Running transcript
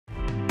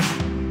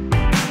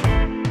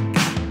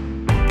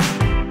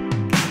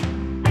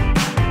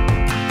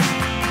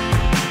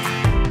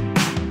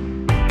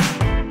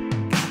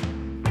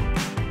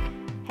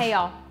Hey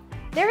y'all,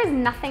 there is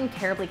nothing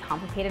terribly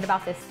complicated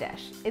about this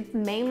dish. It's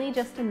mainly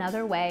just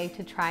another way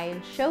to try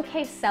and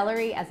showcase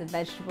celery as a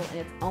vegetable in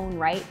its own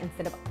right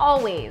instead of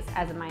always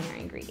as a minor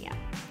ingredient.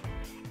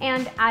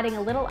 And adding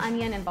a little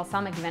onion and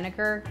balsamic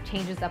vinegar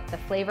changes up the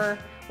flavor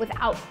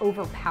without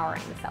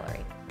overpowering the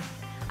celery.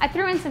 I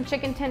threw in some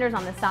chicken tenders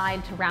on the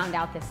side to round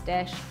out this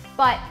dish,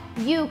 but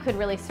you could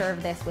really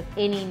serve this with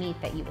any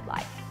meat that you would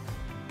like.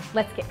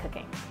 Let's get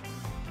cooking.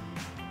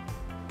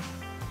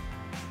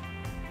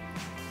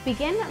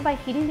 Begin by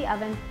heating the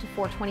oven to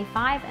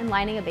 425 and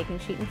lining a baking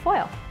sheet in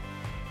foil.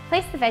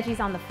 Place the veggies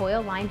on the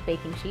foil-lined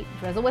baking sheet,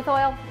 drizzle with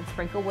oil, and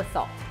sprinkle with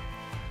salt.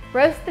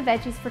 Roast the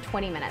veggies for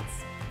 20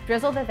 minutes.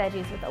 Drizzle the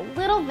veggies with a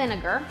little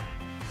vinegar.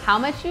 How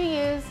much you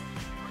use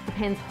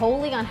depends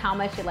wholly on how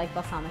much you like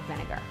balsamic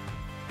vinegar.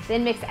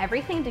 Then mix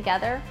everything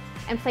together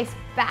and place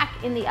back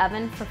in the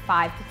oven for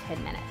 5 to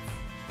 10 minutes.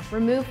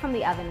 Remove from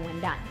the oven when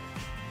done.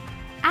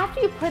 After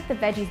you put the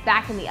veggies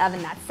back in the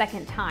oven that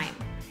second time,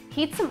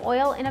 heat some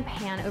oil in a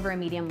pan over a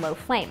medium-low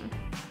flame.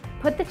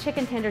 Put the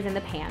chicken tenders in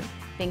the pan,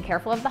 being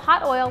careful of the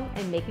hot oil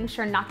and making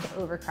sure not to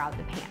overcrowd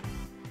the pan.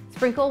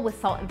 Sprinkle with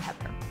salt and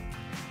pepper.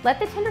 Let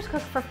the tenders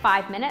cook for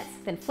 5 minutes,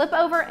 then flip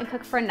over and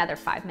cook for another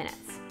 5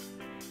 minutes.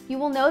 You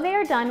will know they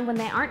are done when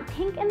they aren't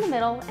pink in the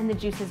middle and the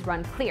juices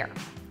run clear.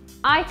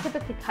 I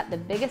typically cut the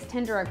biggest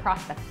tender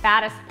across the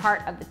fattest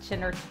part of the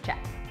tender to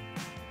check.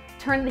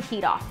 Turn the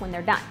heat off when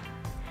they're done.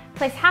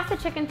 Place half the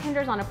chicken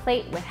tenders on a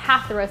plate with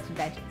half the roasted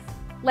veggies.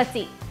 Let's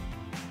eat.